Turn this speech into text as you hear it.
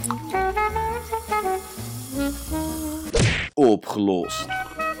Opgelost.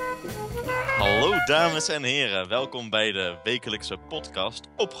 Hallo dames en heren, welkom bij de wekelijkse podcast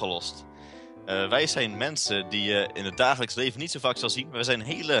Opgelost. Wij zijn mensen die je in het dagelijks leven niet zo vaak zal zien. Wij zijn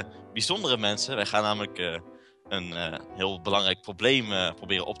hele bijzondere mensen. Wij gaan namelijk een heel belangrijk probleem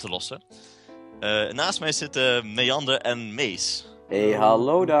proberen op te lossen. Naast mij zitten Meander en Mees. Hey,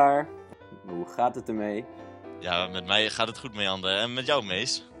 hallo daar. Hoe gaat het ermee? Ja, met mij gaat het goed, Meander. En met jou,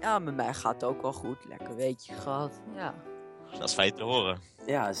 Mees? Ja, met mij gaat het ook wel goed. Lekker weekje gehad, ja. Dat is fijn te horen.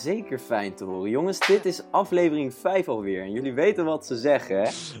 Ja, zeker fijn te horen. Jongens, dit is aflevering 5 alweer. En jullie weten wat ze zeggen, hè?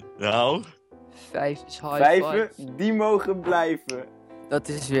 Nou? 5 is high Vijven, five. die mogen blijven. Dat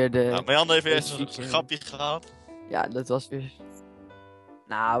is weer de... Nou, Meander heeft eerst een klassieke- grapje gehad. Ja, dat was weer...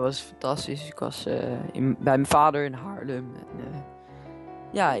 Nou, het was fantastisch. Ik was bij mijn vader in Haarlem. En,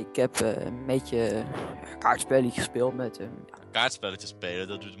 ja, ik heb een beetje kaartspelletje gespeeld met hem. Kaartspelletjes spelen,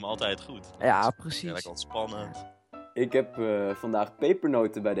 dat doet hem altijd goed. Ja, Ja, precies. lekker ontspannend. Ik heb vandaag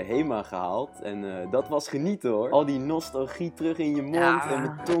pepernoten bij de HEMA gehaald. En dat was genieten, hoor. Al die nostalgie terug in je mond. Ja. En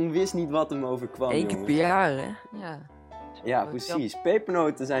mijn tong wist niet wat hem overkwam, Eén keer jongens. per jaar, hè? Ja. Ja, precies.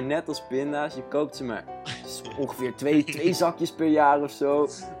 Pepernoten zijn net als pinda's. Je koopt ze maar ongeveer twee zakjes per jaar of zo.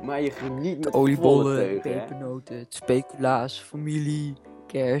 Maar je geniet met volle Oliebollen, teugen, hè. pepernoten, speculaas, familie,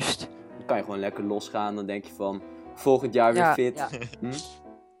 kerst. Dan kan je gewoon lekker losgaan. Dan denk je van, volgend jaar weer Ja, fit. ja. Hm?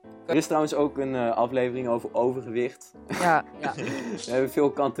 Er is trouwens ook een aflevering over overgewicht. Ja, ja. We hebben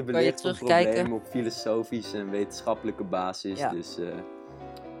veel kanten Kan je belicht van terugkijken? problemen op filosofische en wetenschappelijke basis. Ja. Dus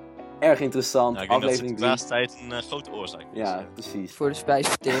erg interessant. Ja, ik denk dat aflevering de 3. laatste tijd een grote oorzaak is. Ja, precies. Voor de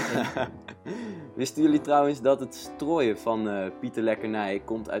spijsvertering. Wisten jullie trouwens dat het strooien van Pieter Lekkernij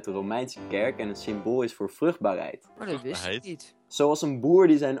komt uit de Romeinse kerk en een symbool is voor vruchtbaarheid? Maar dat wist ik Vruchtbaarheid. niet. Zoals een boer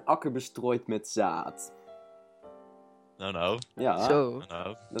die zijn akker bestrooit met zaad. Nou. Ja, Zo.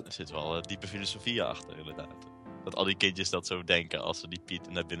 Nou, er zit wel diepe filosofie achter, inderdaad. Dat al die kindjes dat zo denken als ze die Piet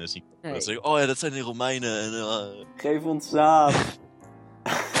naar binnen zien. Nee. Dat ze zeggen, oh ja, dat zijn die Romeinen. En, geef ons zaad.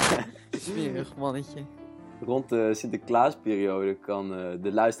 Smerig mannetje. Rond de Sinterklaasperiode kan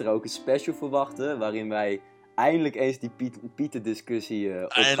de luisteraar ook een special verwachten, waarin wij eindelijk eens die Pieter-discussie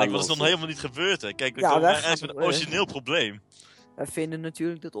op gaan Eindelijk, was het lossen. nog helemaal niet gebeurd. Hè. Kijk, we Ja, komen wij ergens gaan met een er, origineel probleem. Wij vinden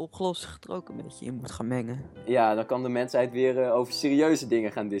natuurlijk dat Opgelost zich er ook een beetje in moet gaan mengen. Ja, dan kan de mensheid weer over serieuze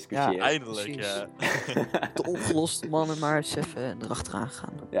dingen gaan discussiëren. Ja. Eindelijk, precies. ja. De opgeloste mannen maar eens even erachteraan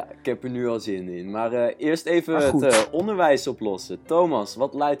gaan. Ja, ik heb er nu al zin in. Maar eerst even Maar goed. het onderwijs oplossen. Thomas,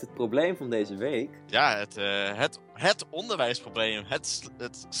 wat luidt het probleem van deze week? Ja, het onderwijsprobleem.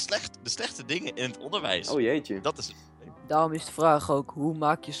 De slechte dingen in het onderwijs. Oh jeetje. Dat is het probleem. Daarom is de vraag ook, hoe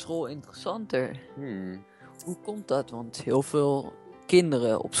maak je school interessanter? Hoe komt dat? Want heel veel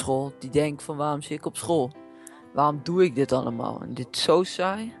kinderen op school, die denken van waarom zit ik op school? Waarom doe ik dit allemaal? En dit is zo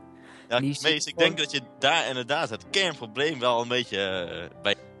saai. Ja, Die Mees, zit ik gewoon- denk dat je daar inderdaad het kernprobleem wel een beetje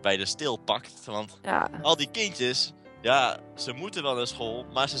bij de steel pakt. Want Ja, al die kindjes, ja, ze moeten wel naar school,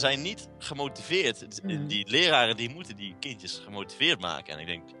 maar ze zijn niet gemotiveerd. Mhm. Die leraren die moeten die kindjes gemotiveerd maken. En ik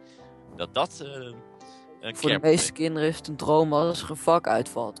denk dat een voor de meeste kinderen is het een droom als er een vak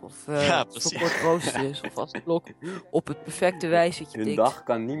uitvalt. Of Ja, als precies. het kort rooster is. Of als de klok op het perfecte wijzertje Hun tikt. dag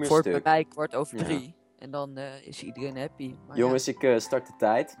kan niet meer Voor bij stuk. mij 3:15. Ja. En dan is iedereen happy. Maar Jongens, ik start de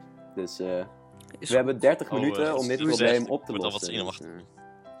tijd. Dus ja, is we hebben 30 Oh, minuten om dit doe eens probleem echt. op te Ik word al wat lossen. zenuwachtig.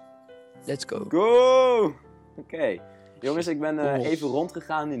 let's go. Go! Oké. Jongens, ik ben Oh. even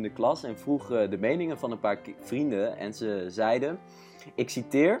rondgegaan in de klas en vroeg de meningen van een paar vrienden. En ze zeiden, ik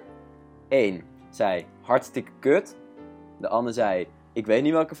citeer, 1 zei, hartstikke kut. De ander zei, ik weet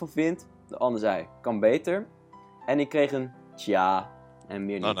niet wat ik ervan vind. De ander zei, kan beter. En ik kreeg een tja en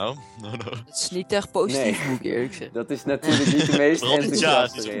meer niet. No. Het is niet echt positief, Nee. moet ik eerlijk zeggen. Dat is natuurlijk niet de meest Waarom niet? Ja,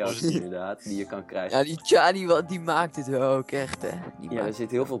 enthousiaste het is reactie positief. inderdaad, die je kan krijgen. Ja, die Tja, die maakt het wel ook echt, hè. Die Ja, er maakt-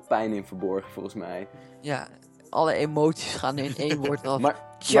 zit heel veel pijn in verborgen volgens mij. ja, alle emoties gaan in één woord af. Maar,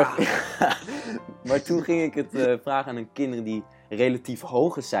 Tja. maar toen ging ik het vragen aan een kinderen die relatief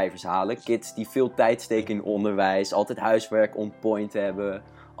hoge cijfers halen. Kids die veel tijd steken in onderwijs, altijd huiswerk on point hebben,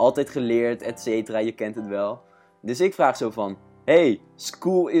 altijd geleerd, et cetera. Je kent het wel. Dus ik vraag zo van, hey,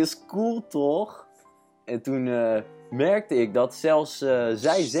 school is cool toch? En toen merkte ik dat zelfs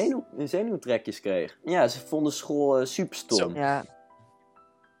zij zenuwtrekjes kreeg. Ja, ze vonden school super stom. Ja.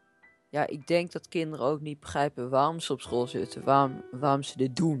 Ja, ik denk dat kinderen ook niet begrijpen waarom ze op school zitten. Waarom ze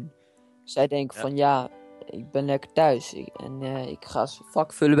dit doen. Zij denken Ja. van ja, ik ben lekker thuis. Ik ga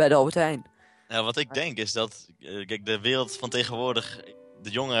vak vullen bij de Albert Heijn. Ja, wat ik denk is dat, kijk, de wereld van tegenwoordig, de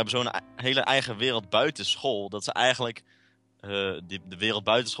jongeren hebben zo'n hele eigen wereld buiten school, dat ze eigenlijk de wereld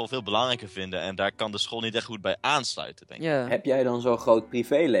buitenschool veel belangrijker vinden. En daar kan de school niet echt goed bij aansluiten, denk ik. Ja. Heb jij dan zo'n groot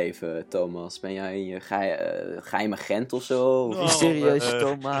privéleven, Thomas? Ben jij een geheim agent of zo? Of- Mysterieuze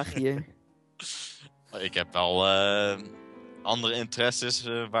toonmagier. Ik heb wel andere interesses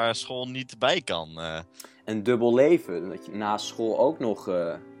waar school niet bij kan. Een dubbel leven. Dat je naast school ook nog,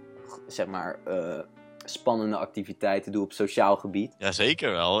 spannende activiteiten doet op sociaal gebied.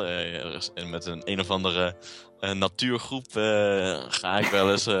 Jazeker wel. En met een of andere natuurgroep ga ik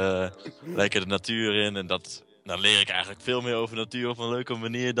wel eens lekker de natuur in. En dan leer ik eigenlijk veel meer over natuur op een leuke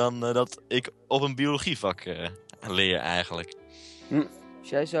manier dan dat ik op een biologievak leer eigenlijk. Dus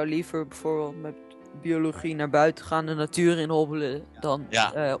jij zou liever bijvoorbeeld met biologie naar buiten gaan, de natuur in hobbelen, dan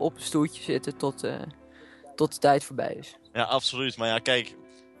op een stoeltje zitten tot de tijd voorbij is. Ja, absoluut. Maar ja, kijk,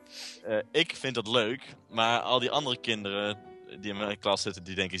 ik vind dat leuk. Maar al die andere kinderen die in mijn klas zitten,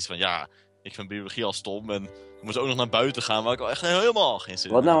 die denken iets van... Ja, ik vind biologie al stom en we moeten ook nog naar buiten gaan, waar ik al echt helemaal geen zin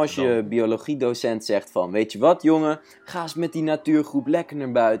in Wat nou heb. als je biologiedocent zegt van... Weet je wat, jongen? Ga eens met die natuurgroep lekker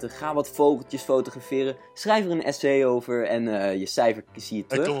naar buiten. Ga wat vogeltjes fotograferen. Schrijf er een essay over en je cijfer zie je Ik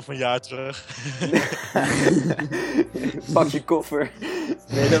terug. kom over een jaar terug. Pak je koffer.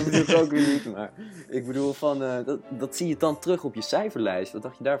 Nee, dat bedoel ik ook weer niet. Maar ik bedoel van... dat zie je dan terug op je cijferlijst. Wat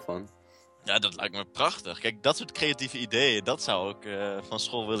dacht je daarvan? Ja, dat lijkt me prachtig. Kijk, dat soort creatieve ideeën, dat zou ik van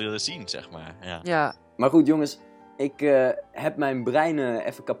school willen zien, zeg maar. Ja. Maar goed, jongens. Ik heb mijn brein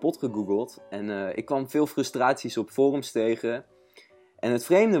even kapot gegoogeld. En ik kwam veel frustraties op forums tegen. En het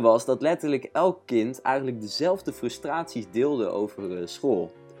vreemde was dat letterlijk elk kind eigenlijk dezelfde frustraties deelde over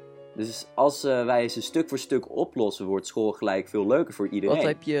school. Dus als wij ze stuk voor stuk oplossen, wordt school gelijk veel leuker voor iedereen. Wat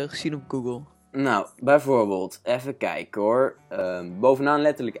heb je gezien op Google? Nou, bijvoorbeeld, even kijken hoor. Bovenaan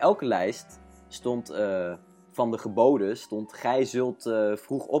letterlijk elke lijst stond van de geboden, gij zult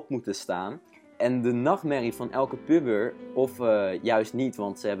vroeg op moeten staan. En de nachtmerrie van elke puber, of juist niet,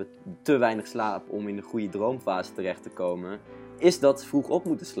 want ze hebben te weinig slaap om in de goede droomfase terecht te komen, is dat ze vroeg op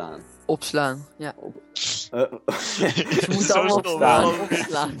moeten slaan. Opslaan, ja. Ze moeten allemaal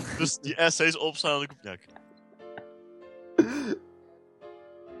opslaan. Dus die essays opslaan. Ja.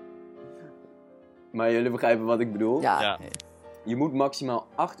 Maar jullie begrijpen wat ik bedoel? Ja. Je moet maximaal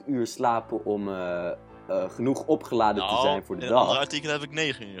 8 uur slapen om genoeg opgeladen te zijn voor de in dag. een ander artikel heb ik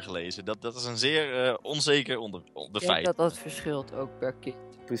 9 uur gelezen. Dat is een zeer onzeker feit. Ik denk dat verschilt ook per kind.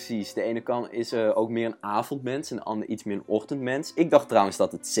 Precies, de ene kant is ook meer een avondmens en de ander iets meer een ochtendmens. Ik dacht trouwens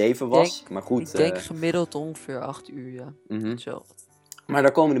dat het 7 was, maar goed. Ik denk gemiddeld ongeveer 8 uur, ja. Mhm. Zo. Maar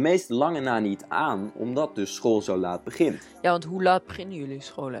daar komen de meesten lange na niet aan, omdat dus school zo laat begint. Ja, want hoe laat beginnen jullie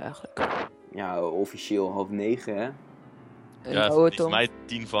scholen eigenlijk? Ja, officieel 8:30 hè. Ja, Hou het voor om. mij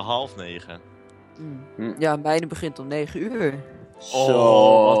 9:45. Ja, mijne begint om 9 uur.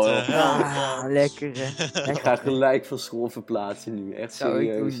 Zo, wat de hel. Ah, lekker hè. ik ga gelijk van school verplaatsen nu, echt Zou ik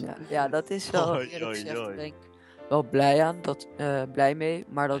serieus. doen, ja. Ja, dat is wel, Oi, eerlijk oi, gezegd, oi. ben ik wel blij aan, blij mee.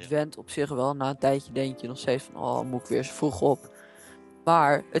 Maar dat Ja. went op zich wel. Na een tijdje denk je nog steeds van, oh, moet ik weer zo vroeg op.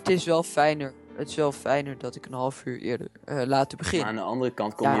 Maar het is wel fijner. Het is wel fijner dat ik een half uur eerder later begin. Maar aan de andere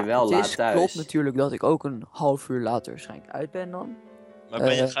kant kom je wel het laat thuis. klopt natuurlijk dat ik ook een half uur later waarschijnlijk uit ben dan.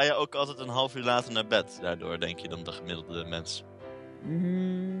 Maar ga je ook altijd een half uur later naar bed daardoor, denk je, dan de gemiddelde mens?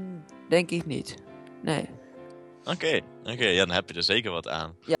 Denk ik niet. Nee. Oké, ja, dan heb je er zeker wat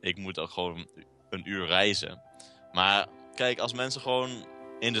aan. Ja. Ik moet ook gewoon een uur reizen. Maar kijk, als mensen gewoon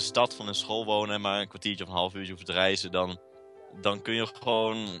in de stad van hun school wonen en maar een kwartiertje of een half uurtje hoeven te reizen, dan kun je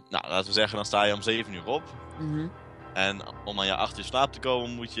gewoon, nou, laten we zeggen, dan sta je om 7 uur op. En om aan je 8 uur slaap te komen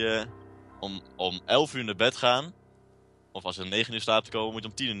moet je om 11 uur naar bed gaan. Of als je om 9 uur slaap te komen moet je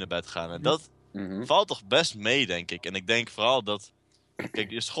om 10 uur naar bed gaan. En dat valt toch best mee, denk ik. En ik denk vooral dat, kijk,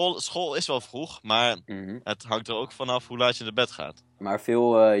 je school is wel vroeg, maar het hangt er ook vanaf hoe laat je naar bed gaat. Maar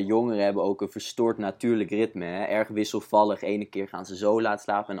veel jongeren hebben ook een verstoord natuurlijk ritme. Hè? Erg wisselvallig. Ene keer gaan ze zo laat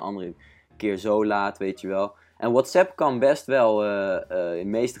slapen en de andere keer zo laat, weet je wel. En WhatsApp kan best wel in de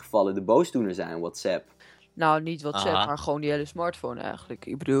meeste gevallen de boosdoener zijn, WhatsApp. Nou, niet WhatsApp, Aha. maar gewoon die hele smartphone eigenlijk.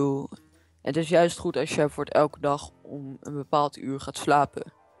 Ik bedoel, het is juist goed als je bijvoorbeeld elke dag om een bepaald uur gaat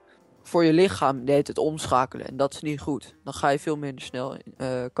slapen. Voor je lichaam deed het omschakelen en dat is niet goed. Dan ga je veel minder snel,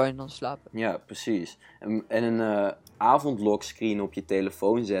 kan je dan slapen. Ja, precies. En een avondlockscreen op je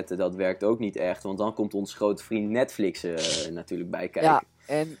telefoon zetten, dat werkt ook niet echt. Want dan komt onze grote vriend Netflix natuurlijk bij kijken. Ja,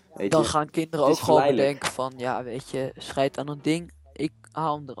 en Weet dan je, gaan kinderen het ook is gewoon geleidelijk. bedenken van, ja weet je, scheid aan een ding, ik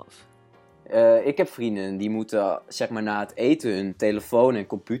haal hem eraf. Ik heb vrienden die moeten zeg maar na het eten hun telefoon en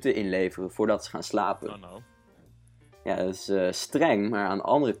computer inleveren voordat ze gaan slapen. Oh no. Ja, dat is streng, maar aan de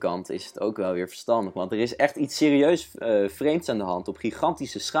andere kant is het ook wel weer verstandig. Want er is echt iets serieus vreemds aan de hand op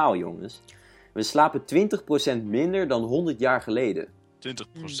gigantische schaal, jongens. We slapen 20% minder dan 100 jaar geleden.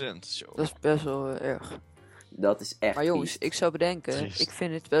 20%, zo. Dat is best wel erg. Dat is echt Maar jongens, triest. ik zou bedenken, Triest. ik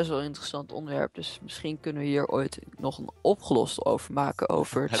vind het best wel een interessant onderwerp. Dus misschien kunnen we hier ooit nog een opgelost over maken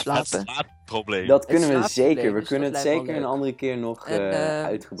over het slapen. Het slaapprobleem. Dat kunnen we slaapprobleem, zeker. We dus kunnen dat het lijkt me zeker een leuk. andere keer nog En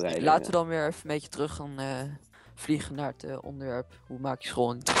uitgebreider. laten we dan weer even een beetje terug gaan vliegen naar het onderwerp. Hoe maak je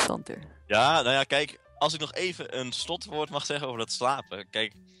school interessanter? Ja, nou ja, kijk, als ik nog even een slotwoord mag zeggen over dat slapen.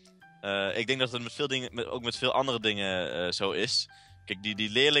 Kijk, ik denk dat het met veel dingen, ook met veel andere dingen zo is. Kijk, die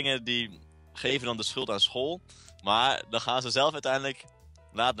leerlingen die geven dan de schuld aan school. Maar dan gaan ze zelf uiteindelijk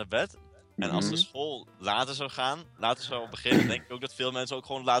laat naar bed. En als de school later zou beginnen, denk ik ook dat veel mensen ook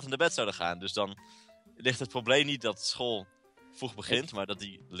gewoon later naar bed zouden gaan. Dus dan ligt het probleem niet dat school vroeg begint, maar dat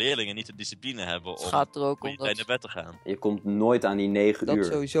die leerlingen niet de discipline hebben Het om gaat er ook goede om tijd dat, naar bed te gaan. Je komt nooit aan die 9 dat uur.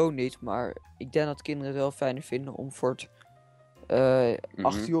 sowieso niet. Maar ik denk dat kinderen het wel fijner vinden om voor het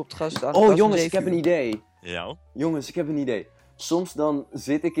 8 uur op te gaan staan. in Oh plaats van jongens, ik 7 heb een uur. idee. Ja. Jongens, ik heb een idee. Soms dan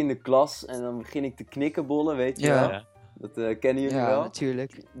zit ik in de klas en dan begin ik te knikkenbollen, weet je Ja. wel? Dat kennen jullie Ja, wel?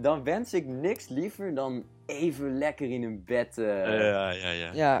 natuurlijk. Dan wens ik niks liever dan even lekker in een bed. Ja.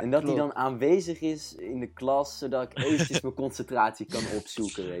 Ja, En dat hij klopt. dan aanwezig is in de klas, zodat ik eventjes mijn concentratie kan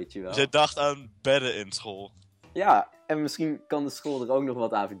opzoeken, weet je wel? Dus jij dacht aan bedden in school. Ja, en misschien kan de school er ook nog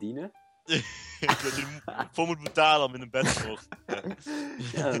wat aan verdienen. Dat je voor moet betalen om in een bed te mogen.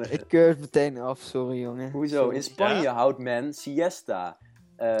 Ja, Ik keur het meteen af, sorry jongen. hoezo? Sorry. In Spanje Ja? houdt men siesta.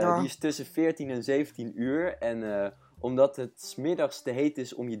 Ja. Die is tussen 14 en 17 uur. En omdat het 's middags te heet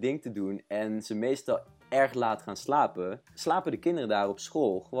is om je ding te doen en ze meestal erg laat gaan slapen, slapen de kinderen daar op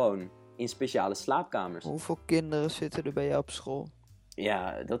school gewoon in speciale slaapkamers. Hoeveel kinderen zitten er bij jou op school?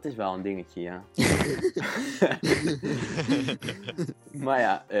 Ja, dat is wel een dingetje, ja. Maar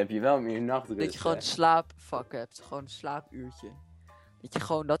ja, heb je wel meer nachtrust. Dat je gewoon een slaapvak hebt, gewoon een slaapuurtje. Dat je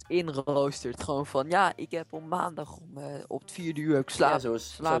gewoon dat inroostert, gewoon van ja, ik heb op maandag op het 4 uur ook Ja, slaap.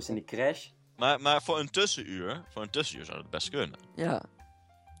 zoals in de crash. Maar voor een tussenuur zou dat best kunnen. Ja.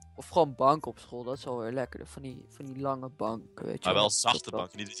 Of gewoon bank op school, dat is wel weer lekker. Van die lange bank, weet je Maar wel Dat zachte wel.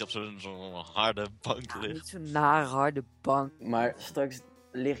 banken, niet dat je op zo'n harde bank Ja, ligt. niet zo'n nare harde bank. Maar straks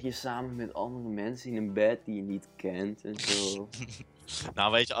lig je samen met andere mensen in een bed die je niet kent en zo.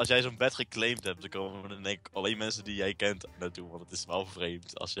 Nou weet je, als jij zo'n bed geclaimd hebt, dan komen er denk ik alleen mensen die jij kent naartoe. Want het is wel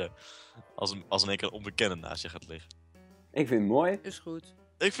vreemd als in één keer een onbekende naast je gaat liggen. Ik vind het mooi. Is goed.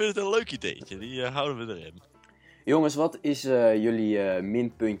 Ik vind het een leuk ideetje, die houden we erin. Jongens, wat is jullie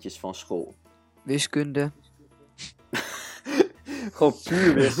minpuntjes van school? Wiskunde. Gewoon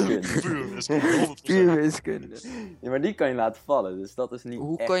puur wiskunde. Puur wiskunde, 100%. Puur wiskunde. Ja, maar die kan je laten vallen, dus dat is niet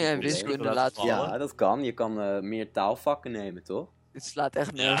Hoe echt kan een jij probleem. wiskunde laten laten vallen? vallen? Ja, dat kan. Je kan meer taalvakken nemen, toch? Dit slaat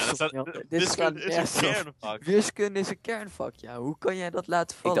echt Ja, nergens dat op, jongen. staat, Dit slaat wiskunde is nergens een op. kernvak. Wiskunde is een kernvak, ja. Hoe kan jij dat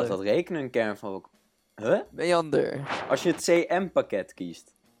laten Ik vallen? dacht dat rekenen een kernvak. Huh? Meander. Als je het CM-pakket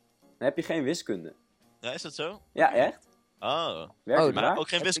kiest, dan heb je geen wiskunde. Ja, is dat zo? Ja, echt? Oh. Werkt Oh, het Maar waar? ook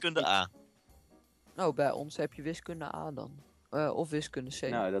geen Heb ik wiskunde niet. A. Nou, bij ons heb je wiskunde A dan. Of wiskunde C.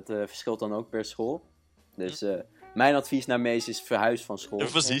 Nou, dat verschilt dan ook per school. Dus mijn advies naar Mees is verhuis van school. Ja,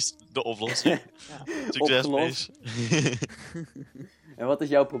 precies, de oplossing. Ja. Succes, Opgelost. Mees. En wat is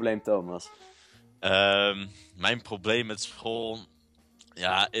jouw probleem, Thomas? Mijn probleem met school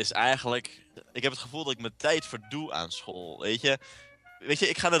is eigenlijk... Ik heb het gevoel dat ik mijn tijd verdoe aan school, weet je. Weet je,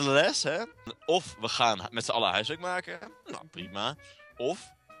 ik ga naar de les, hè. Of we gaan met z'n allen huiswerk maken. Nou, prima.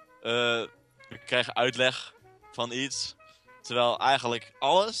 Of we krijgen uitleg van iets. Terwijl eigenlijk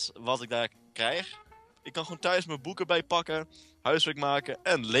alles wat ik daar krijg... Ik kan gewoon thuis mijn boeken bijpakken, huiswerk maken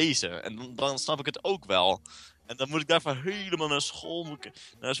en lezen. En dan snap ik het ook wel. En dan moet ik daarvoor helemaal naar school, moet ik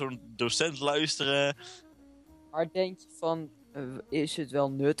naar zo'n docent luisteren. Maar denk je van, is het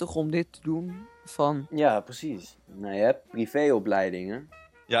wel nuttig om dit te doen? Van, Ja, precies. Nou, je hebt privéopleidingen.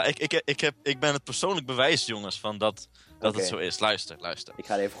 Ja, ik ben het persoonlijk bewijs, jongens, van dat Oké. het zo is. Luister. Ik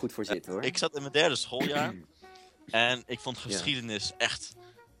ga er even goed voor zitten, hoor. Ik zat in mijn 3e schooljaar en ik vond geschiedenis echt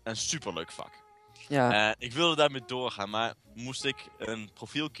een superleuk vak. ja, Ik wilde daarmee doorgaan, maar moest ik een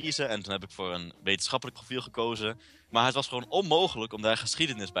profiel kiezen en toen heb ik voor een wetenschappelijk profiel gekozen. Maar het was gewoon onmogelijk om daar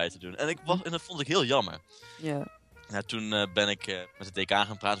geschiedenis bij te doen. En dat vond ik heel jammer. ja. Ja, toen ben ik met de decaan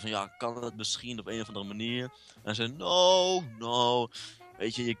gaan praten van ja, kan dat misschien op een of andere manier? En hij zei, no.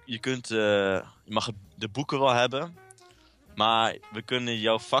 Weet je, je mag de boeken wel hebben, maar we kunnen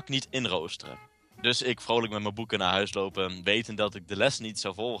jouw vak niet inroosteren. Dus ik vrolijk met mijn boeken naar huis lopen, weten dat ik de les niet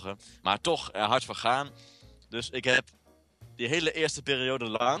zou volgen, maar toch er hard voor gaan. Dus ik heb die hele eerste periode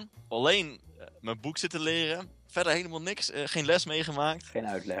lang alleen mijn boek zitten leren verder helemaal niks. Geen les meegemaakt. Geen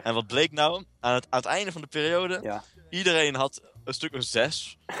uitleg. En wat bleek nou? Aan het einde van de periode, Ja. iedereen had een stuk een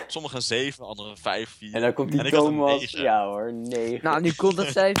 6. Sommigen een 7, anderen een 5, 4. En dan komt die En ik had een Thomas. 9. Ja hoor, 9. Nou, nu komt dat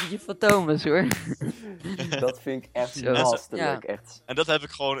cijfertje van Thomas, hoor. Dat vind ik echt Zo. masterlijk. Ja. Echt. En dat heb ik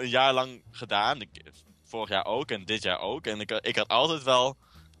gewoon een jaar lang gedaan. Vorig jaar ook en dit jaar ook. En ik had altijd wel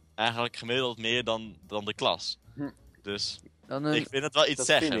eigenlijk gemiddeld meer dan de klas. Dus Dan ik vind het wel iets Dat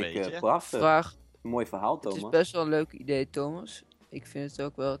zeggen, vind ik weet je. prachtig. vraag. Mooi verhaal, Het Thomas. is best wel een leuk idee, Thomas. Ik vind het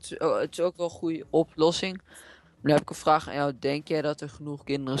ook wel. Het is ook wel een goede oplossing. Maar dan heb ik een vraag aan jou. Denk jij dat er genoeg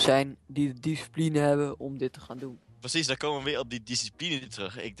kinderen zijn die de discipline hebben om dit te gaan doen? Precies, daar komen we weer op die discipline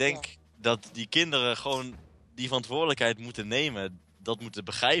terug. Ik denk dat die kinderen gewoon die verantwoordelijkheid moeten nemen. Dat moeten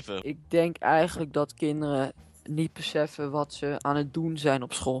begrijpen. Ik denk eigenlijk dat kinderen niet beseffen wat ze aan het doen zijn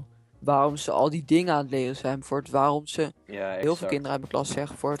op school. Waarom ze al die dingen aan het leren zijn. Bijvoorbeeld waarom ze... Ja, Heel veel kinderen uit mijn klas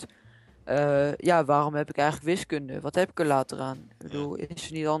zeggen bijvoorbeeld... waarom heb ik eigenlijk wiskunde? Wat heb ik er later aan? Ik bedoel, is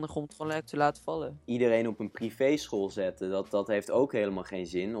het niet handig om het gewoon lekker te laten vallen? Iedereen op een privéschool zetten, dat heeft ook helemaal geen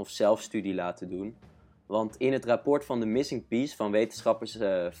zin. Of zelfstudie laten doen. Want in het rapport van de Missing Piece van wetenschappers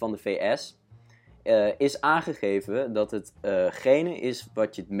van de VS... is aangegeven dat hetgene is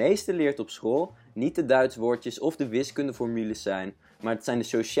wat je het meeste leert op school... niet de Duits woordjes of de wiskundeformules zijn... maar het zijn de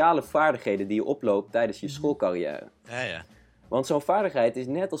sociale vaardigheden die je oploopt tijdens je schoolcarrière. Ja. Want zo'n vaardigheid is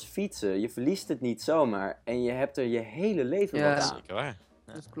net als fietsen. Je verliest het niet zomaar en je hebt er je hele leven Ja. wat aan. Zeker waar.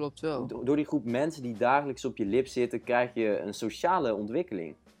 Ja. Dat klopt wel. Door die groep mensen die dagelijks op je lip zitten, krijg je een sociale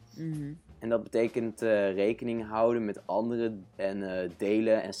ontwikkeling. Mhm. En dat betekent rekening houden met anderen en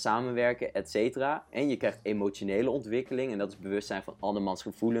delen en samenwerken, et cetera. En je krijgt emotionele ontwikkeling en dat is bewustzijn van andermans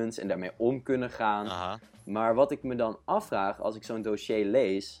gevoelens en daarmee om kunnen gaan. Aha. Maar wat ik me dan afvraag als ik zo'n dossier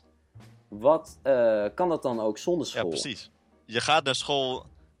lees, kan dat dan ook zonder school? Ja, precies. Je gaat naar school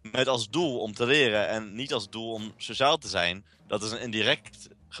met als doel om te leren en niet als doel om sociaal te zijn. Dat is een indirect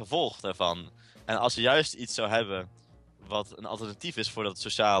gevolg daarvan. En als je juist iets zou hebben wat een alternatief is voor dat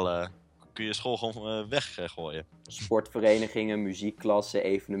sociale, kun je school gewoon weggooien. Sportverenigingen, muziekklassen,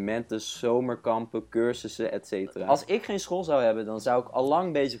 evenementen, zomerkampen, cursussen, etc. Als ik geen school zou hebben, dan zou ik al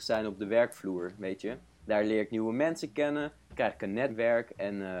lang bezig zijn op de werkvloer, weet je. Daar leer ik nieuwe mensen kennen, krijg ik een netwerk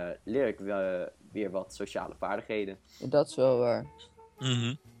en leer ik weer wat sociale vaardigheden. Dat is wel waar.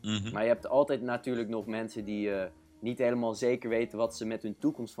 Maar je hebt altijd natuurlijk nog mensen die niet helemaal zeker weten wat ze met hun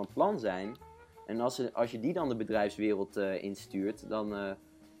toekomst van plan zijn. En als je die dan de bedrijfswereld instuurt, dan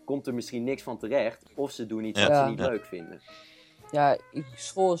komt er misschien niks van terecht. Of ze doen iets wat ze niet leuk vinden. Ja,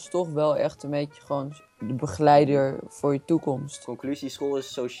 school is toch wel echt een beetje gewoon de begeleider voor je toekomst. Conclusie, school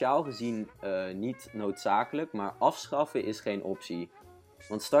is sociaal gezien niet noodzakelijk, maar afschaffen is geen optie.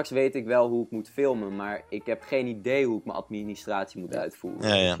 Want straks weet ik wel hoe ik moet filmen, maar ik heb geen idee hoe ik mijn administratie moet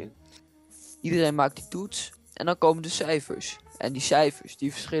uitvoeren. Ja. Weet je? Iedereen maakt die toets en dan komen de cijfers. En die cijfers,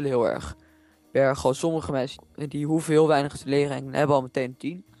 die verschillen heel erg. Gewoon sommige mensen die hoeven heel weinig te leren en hebben al meteen een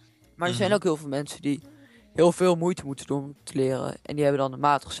 10. Maar er zijn ook heel veel mensen die heel veel moeite moeten doen om te leren. En die hebben dan een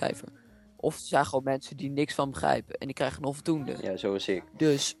matig cijfer. Of er zijn gewoon mensen die niks van begrijpen en die krijgen een onvoldoende. Ja, zoals ik.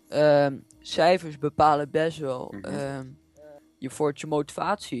 Dus cijfers bepalen best wel voor je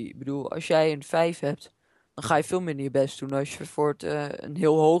motivatie. Ik bedoel, als jij een 5 hebt, dan ga je veel minder je best doen. Als je voor het een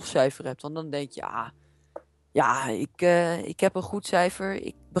heel hoog cijfer hebt, dan denk je, ik heb een goed cijfer,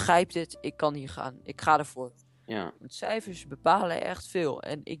 ik begrijp dit, ik kan hier gaan, ik ga ervoor. Ja. Want cijfers bepalen echt veel.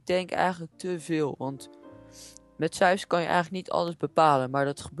 En ik denk eigenlijk te veel, want met cijfers kan je eigenlijk niet alles bepalen, maar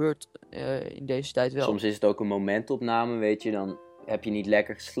dat gebeurt in deze tijd wel. Soms is het ook een momentopname, weet je, dan heb je niet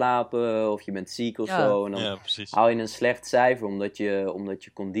lekker geslapen of je bent ziek of zo. En dan haal je een slecht cijfer omdat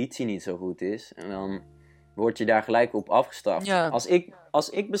je conditie niet zo goed is. En dan word je daar gelijk op afgestraft. Ja. Als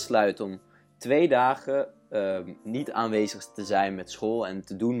ik besluit om 2 dagen niet aanwezig te zijn met school en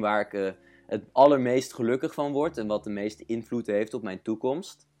te doen waar ik het allermeest gelukkig van word en wat de meeste invloed heeft op mijn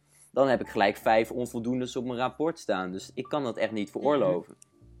toekomst, dan heb ik gelijk 5 onvoldoendes op mijn rapport staan. Dus ik kan dat echt niet veroorloven.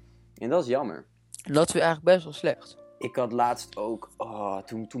 En dat is jammer. En dat is weer eigenlijk best wel slecht. Ik had laatst ook,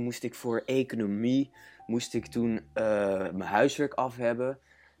 toen moest ik voor economie, mijn huiswerk af hebben.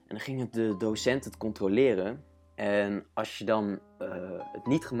 En dan ging de docent het controleren. En als je dan het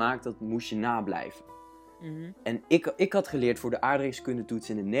niet gemaakt had, moest je nablijven. En ik had geleerd voor de aardrijkskundetoets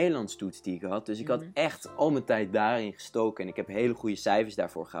en de Nederlandstoets die ik had. Dus ik had echt al mijn tijd daarin gestoken. En ik heb hele goede cijfers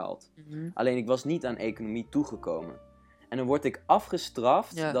daarvoor gehaald. Alleen ik was niet aan economie toegekomen. En dan word ik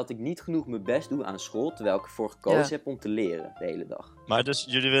afgestraft dat ik niet genoeg mijn best doe aan school, terwijl ik ervoor gekozen heb om te leren de hele dag. Maar dus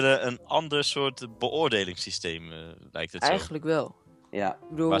jullie willen een ander soort beoordelingssysteem, lijkt het zo? Eigenlijk wel. Ja. Ik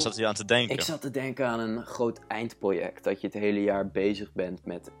bedoel, Waar zat je aan te denken? Ik zat te denken aan een groot eindproject. Dat je het hele jaar bezig bent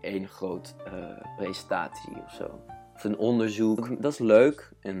met één groot presentatie of zo. Of een onderzoek. Dat is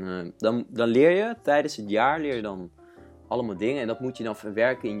leuk. En dan leer je tijdens het jaar dan allemaal dingen. En dat moet je dan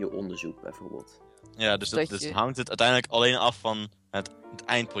verwerken in je onderzoek bijvoorbeeld. Ja, dus hangt het uiteindelijk alleen af van het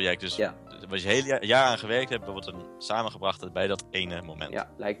eindproject. Dus wat je hele jaar aan gewerkt hebt, wordt dan samengebracht bij dat ene moment. Ja,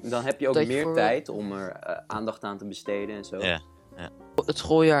 dan heb je ook meer tijd om er aandacht aan te besteden en zo. Ja. Het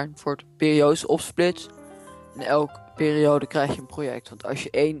schooljaar wordt periodes opsplitst. En elke periode krijg je een project. Want als je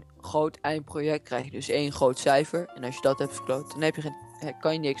 1 groot eindproject krijg je dus 1 groot cijfer. En als je dat hebt verkloot, dan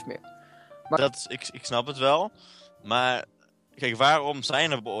kan je niks meer. Maar... Ik snap het wel. Maar kijk, waarom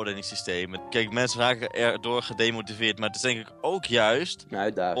zijn er beoordelingssystemen? Kijk, mensen raken erdoor gedemotiveerd. Maar het is denk ik ook juist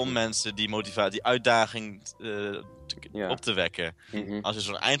om mensen die uitdaging op te wekken. Mm-hmm. Als je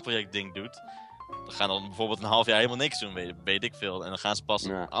zo'n eindproject ding doet, dan gaan dan bijvoorbeeld een half jaar helemaal niks doen, weet ik veel. En dan gaan ze pas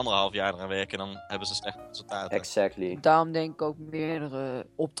 1,5 jaar eraan werken en dan hebben ze slechte resultaten. Exactly. Daarom denk ik ook meerdere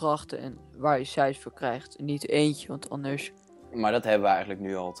opdrachten en waar je cijfers voor krijgt. En niet eentje, want anders... Maar dat hebben we eigenlijk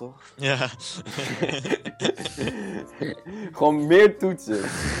nu al, toch? Ja. Gewoon meer toetsen.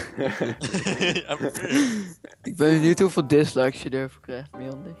 Ik ben benieuwd hoeveel dislikes je ervoor krijgt,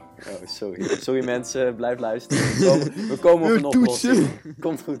 Miander. Oh, sorry. Sorry mensen, blijf luisteren. We komen op een oplossing.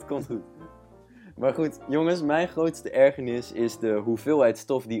 Komt goed. Maar goed, jongens, mijn grootste ergernis is de hoeveelheid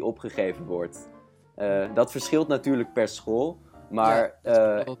stof die opgegeven wordt. Dat verschilt natuurlijk per school. Maar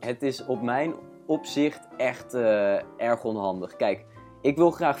het is op mijn opzicht echt erg onhandig. Kijk, ik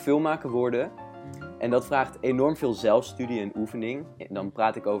wil graag filmmaker worden. En dat vraagt enorm veel zelfstudie en oefening. En dan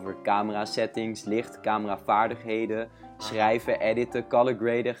praat ik over camera settings, licht, camera vaardigheden, schrijven, editen, color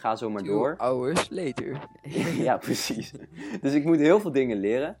graden, ga zo maar door. 2 hours later. Ja, precies. Dus ik moet heel veel dingen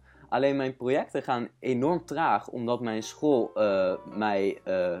leren. Alleen mijn projecten gaan enorm traag, omdat mijn school mij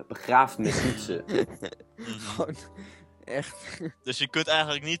begraaft met toetsen. Gewoon echt. Dus je kunt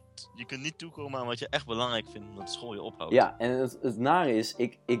eigenlijk niet toekomen aan wat je echt belangrijk vindt, omdat de school je ophoudt. Ja, en het nare is,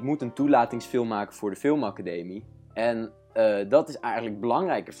 ik moet een toelatingsfilm maken voor de filmacademie. En dat is eigenlijk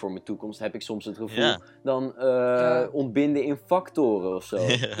belangrijker voor mijn toekomst, heb ik soms het gevoel, dan ontbinden in factoren of zo.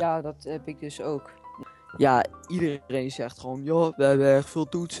 Ja, dat heb ik dus ook. Ja, iedereen zegt gewoon, joh, we hebben echt veel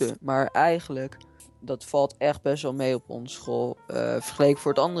toetsen. Maar eigenlijk, dat valt echt best wel mee op onze school. Vergeleken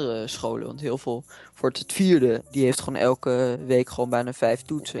voor het andere scholen. Want heel veel, voor het 4e, die heeft gewoon elke week gewoon bijna 5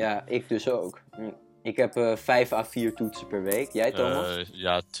 toetsen. Ja, ik dus ook. Ik heb 5 à 4 toetsen per week. Jij, Thomas?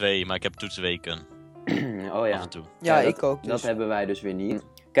 Ja, 2, maar ik heb toetsenweken. Oh ja. Af en toe. Ja, ik ook dus. Dat hebben wij dus weer niet.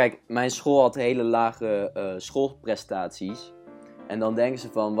 Kijk, mijn school had hele lage schoolprestaties. En dan denken ze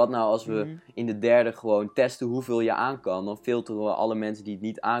van, wat nou als we in de 3e gewoon testen hoeveel je aan kan. Dan filteren we alle mensen die het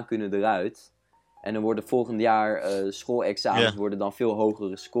niet aan kunnen eruit. En dan worden volgend jaar schoolexamens worden dan veel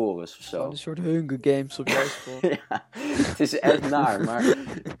hogere scores of zo. Een soort Hunger Games op jouw school. Ja, het is echt naar, maar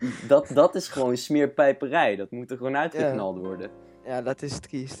dat is gewoon smeerpijperij. Dat moet er gewoon uitgeknald worden. Ja, dat is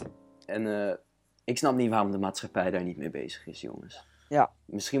triest. En ik snap niet waarom de maatschappij daar niet mee bezig is, jongens. Ja.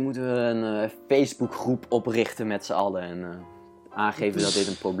 Misschien moeten we een Facebookgroep oprichten met z'n allen en aangeven dat dit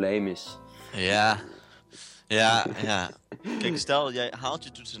een probleem is. Ja. Kijk, stel jij haalt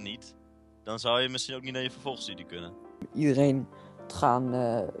je toetsen niet, dan zou je misschien ook niet naar je vervolgstudie kunnen. Iedereen gaan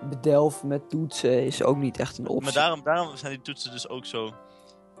bedelven met toetsen is ook niet echt een optie. Maar daarom zijn die toetsen dus ook zo...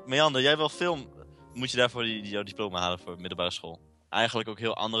 Meander, jij wil film, moet je daarvoor jouw diploma halen voor middelbare school? Eigenlijk ook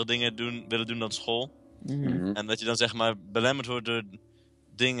heel andere dingen willen doen dan school. Mm-hmm. En dat je dan zeg maar belemmerd wordt door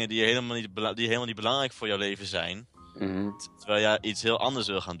dingen die helemaal niet belangrijk voor jouw leven zijn. Mm-hmm. Terwijl jij iets heel anders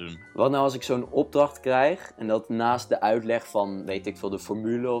wil gaan doen. Wat nou als ik zo'n opdracht krijg en dat naast de uitleg van, weet ik veel, de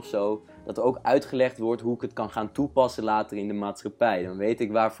formule of zo, dat er ook uitgelegd wordt hoe ik het kan gaan toepassen later in de maatschappij. Dan weet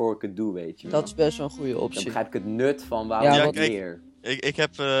ik waarvoor ik het doe, weet je wel. Dat is best wel een goede optie. Dan begrijp ik het nut van waarom ik leer. Ik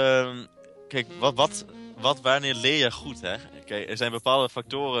heb... Kijk, wanneer leer je goed, hè? Kijk, er zijn bepaalde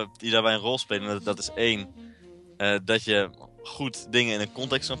factoren die daarbij een rol spelen. Dat is 1, dat je goed dingen in een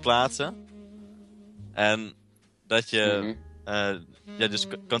context kan plaatsen. En dat je dus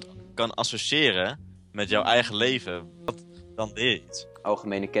kan associëren met jouw eigen leven. Dan leer je iets.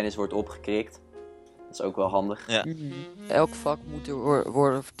 Algemene kennis wordt opgekrikt. Dat is ook wel handig. Ja. Mm-hmm. Elk vak moet er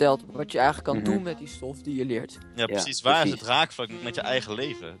worden verteld wat je eigenlijk kan doen met die stof die je leert. Ja, precies. Waar is het raakvlak met je eigen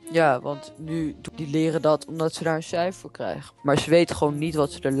leven? Ja, want nu die leren dat omdat ze daar een cijfer voor krijgen. Maar ze weten gewoon niet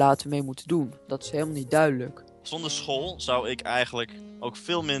wat ze er later mee moeten doen. Dat is helemaal niet duidelijk. Zonder school zou ik eigenlijk ook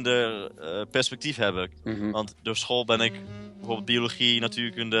veel minder perspectief hebben. Mm-hmm. Want door school ben ik bijvoorbeeld biologie,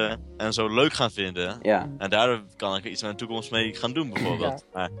 natuurkunde en zo leuk gaan vinden. Ja. En daardoor kan ik iets in de toekomst mee gaan doen bijvoorbeeld. Ja.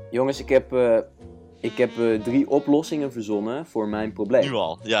 Maar... Jongens, ik heb Ik heb 3 oplossingen verzonnen voor mijn probleem. Nu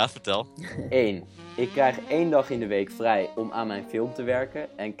al, ja, vertel. 1. Ik krijg 1 dag in de week vrij om aan mijn film te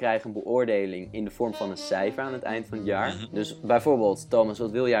werken en krijg een beoordeling in de vorm van een cijfer aan het eind van het jaar. Dus bijvoorbeeld, Thomas,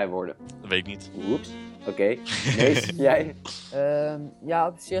 wat wil jij worden? Dat weet ik niet. Oeps. Oké. Nees, jij? Ja,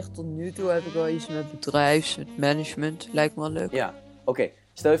 op zich tot nu toe heb ik wel iets met met management. Lijkt me wel leuk. Ja. Oké.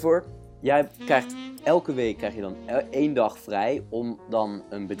 Stel je voor, jij krijgt elke week krijg je dan 1 dag vrij om dan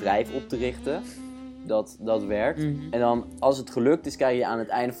een bedrijf op te richten. Dat werkt. En dan, als het gelukt is, krijg je aan het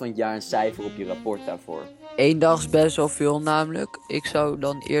einde van het jaar een cijfer op je rapport daarvoor. 1 dag is best wel veel namelijk. Ik zou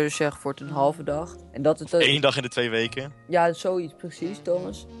dan eerder zeggen voor het een halve dag. En dat het 1 dag in de 2 weken. Ja, zoiets precies,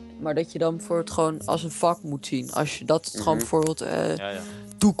 Thomas. Maar dat je dan bijvoorbeeld gewoon als een vak moet zien. Als je dat gewoon bijvoorbeeld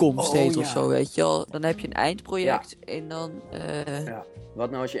toekomst heet of zo, weet je wel. Dan heb je een eindproject en dan... Wat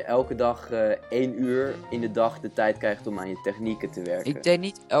nou als je elke dag 1 uur in de dag de tijd krijgt om aan je technieken te werken? Ik denk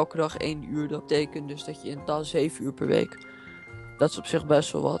niet elke dag 1 uur. Dat betekent dus dat je in totaal 7 uur per week. Dat is op zich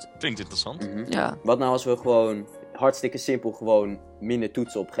best wel wat. Klinkt interessant. Ja. Wat nou als we gewoon hartstikke simpel gewoon minder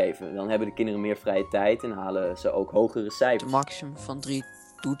toetsen opgeven? Dan hebben de kinderen meer vrije tijd en halen ze ook hogere cijfers. Een maximum van 3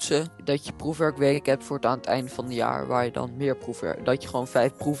 toetsen. Dat je proefwerkweek hebt voor het aan het einde van het jaar. Waar je dan meer proefwerk... Dat je gewoon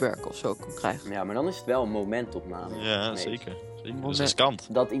 5 proefwerken of zo kan krijgen. Ja, maar dan is het wel een momentopname. Ja, zeker. Dat is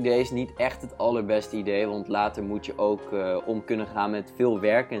riskant. Dat idee is niet echt het allerbeste idee, want later moet je ook om kunnen gaan met veel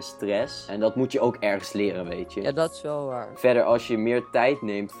werk en stress. En dat moet je ook ergens leren, weet je. Ja, dat is wel waar. Verder, als je meer tijd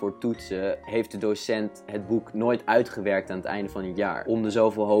neemt voor toetsen, heeft de docent het boek nooit uitgewerkt aan het einde van het jaar. Om de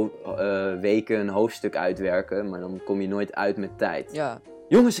zoveel weken een hoofdstuk uitwerken, maar dan kom je nooit uit met tijd. Ja.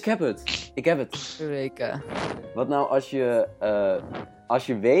 Jongens, ik heb het! Ik heb het! Weken. Wat nou als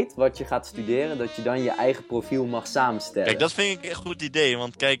je weet wat je gaat studeren, dat je dan je eigen profiel mag samenstellen? Kijk, dat vind ik echt een goed idee,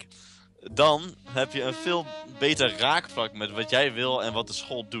 want kijk, dan heb je een veel beter raakvlak met wat jij wil en wat de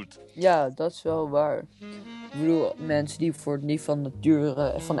school doet. Ja, dat is wel waar. Ik bedoel, mensen die bijvoorbeeld niet van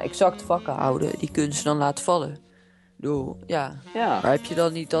van exacte vakken houden, die kunnen ze dan laten vallen. Ik bedoel, ja. Maar heb je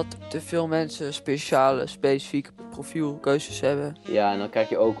dan niet dat te veel mensen specifieke profielkeuzes hebben? Ja, en dan krijg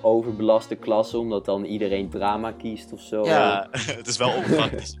je ook overbelaste klassen, omdat dan iedereen drama kiest of zo. Ja, het is wel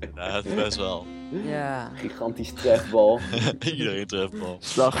onpraktisch. Ja, het is best wel. Ja. Gigantisch trefbal. Iedereen trefbal.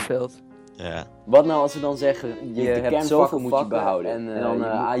 Slagveld. Ja. Wat nou als ze dan zeggen, je hebt zoveel moet je behouden. En dan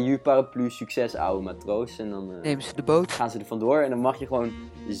AU paraplu, succes oude matroos. En dan nemen ze de boot. gaan ze er vandoor. En dan mag je gewoon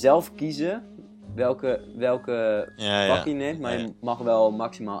zelf kiezen welke vak je neemt. Maar je mag wel een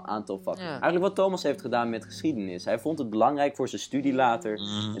maximaal aantal vakken. Ja. Eigenlijk wat Thomas heeft gedaan met geschiedenis. Hij vond het belangrijk voor zijn studie later.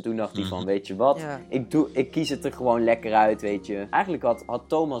 En toen dacht hij van, weet je wat? Ja. Ik kies het er gewoon lekker uit, weet je. Eigenlijk had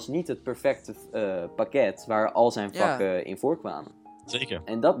Thomas niet het perfecte pakket waar al zijn vakken in voorkwamen. Zeker.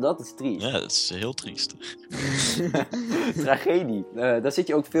 En dat is triest. Ja, dat is heel triest. Tragedie. Daar zit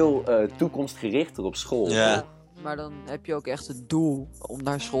je ook veel toekomstgerichter op school. Ja. Maar dan heb je ook echt het doel om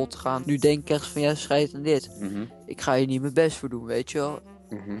naar school te gaan. Nu denk ik echt van, ja, schijt aan dit. Ik ga hier niet mijn best voor doen, weet je wel.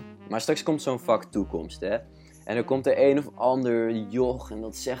 Maar straks komt zo'n vak toekomst, hè. En dan komt er een of ander joch en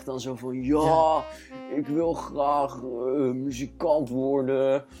dat zegt dan zo van... Ja, ik wil graag muzikant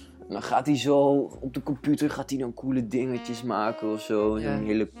worden. En dan gaat hij zo op de computer dan coole dingetjes maken of zo. Ja. Een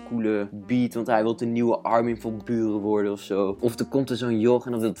hele coole beat, want hij wil de nieuwe Armin van Buren worden of zo. Of er komt er zo'n joch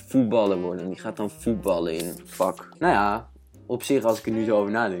en dan wil het voetballer worden. En die gaat dan voetballen in het vak. Nou ja, op zich als ik er nu zo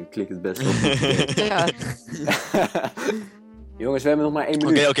over nadenk, klinkt het best wel. Ja. Jongens, we hebben nog maar 1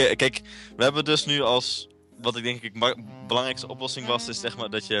 minuut. Oké, kijk. We hebben dus nu als... Wat ik denk ik belangrijkste oplossing was, is zeg maar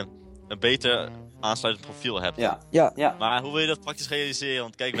dat je een beter aansluitend profiel hebt. Ja. Maar hoe wil je dat praktisch realiseren?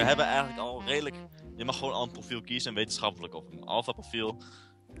 Want kijk, we hebben eigenlijk al redelijk... Je mag gewoon al een profiel kiezen, een wetenschappelijk of een alpha profiel.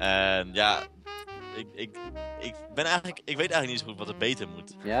 En ja, ik weet eigenlijk niet zo goed wat er beter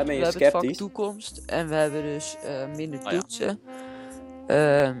moet. Ja, ben je We hebben het vak sceptisch? toekomst en we hebben dus minder toetsen.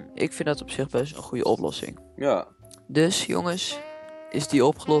 Ik vind dat op zich best een goede oplossing. Ja. Dus jongens, is die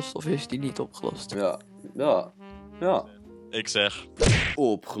opgelost of is die niet opgelost? Ja. Ik zeg...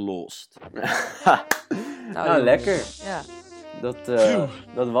 Opgelost. Nou, jongens. lekker. Ja.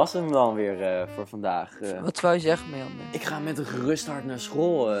 Dat was hem dan weer voor vandaag. Wat zou je zeggen, Meander? Ik ga met een gerust hart naar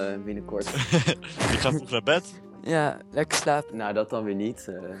school binnenkort. Ik ga vroeg naar bed. Ja, lekker slapen. Nou, dat dan weer niet.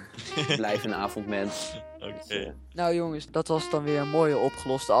 Blijf een avondmens. Oké. Dus, Nou jongens, dat was dan weer een mooie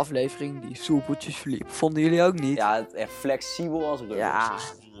opgeloste aflevering die soepeltjes verliep. Vonden jullie ook niet? ja, het echt flexibel als rug. Ja.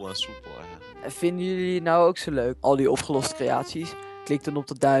 Voel en soepel, ja. En vinden jullie nou ook zo leuk? Al die opgeloste creaties? Klik dan op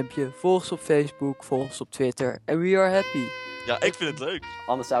dat duimpje, volg ons op Facebook, volg ons op Twitter en we are happy. Ja, ik vind het leuk.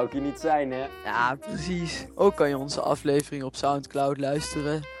 Anders zou ik hier niet zijn, hè. Ja, precies. Ook kan je onze aflevering op Soundcloud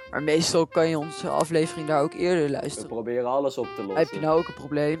luisteren. Maar meestal kan je onze aflevering daar ook eerder We luisteren. proberen alles op te lossen. Heb je nou ook een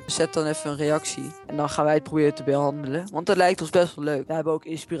probleem? Zet dan even een reactie. En dan gaan wij het proberen te behandelen. Want dat lijkt ons best wel leuk. We hebben ook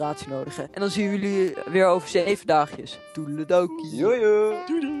inspiratie nodig. Hè? En dan zien we jullie weer over 7 dagjes. Toedeledokie. Joejoe.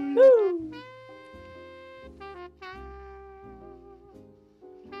 Doei doei.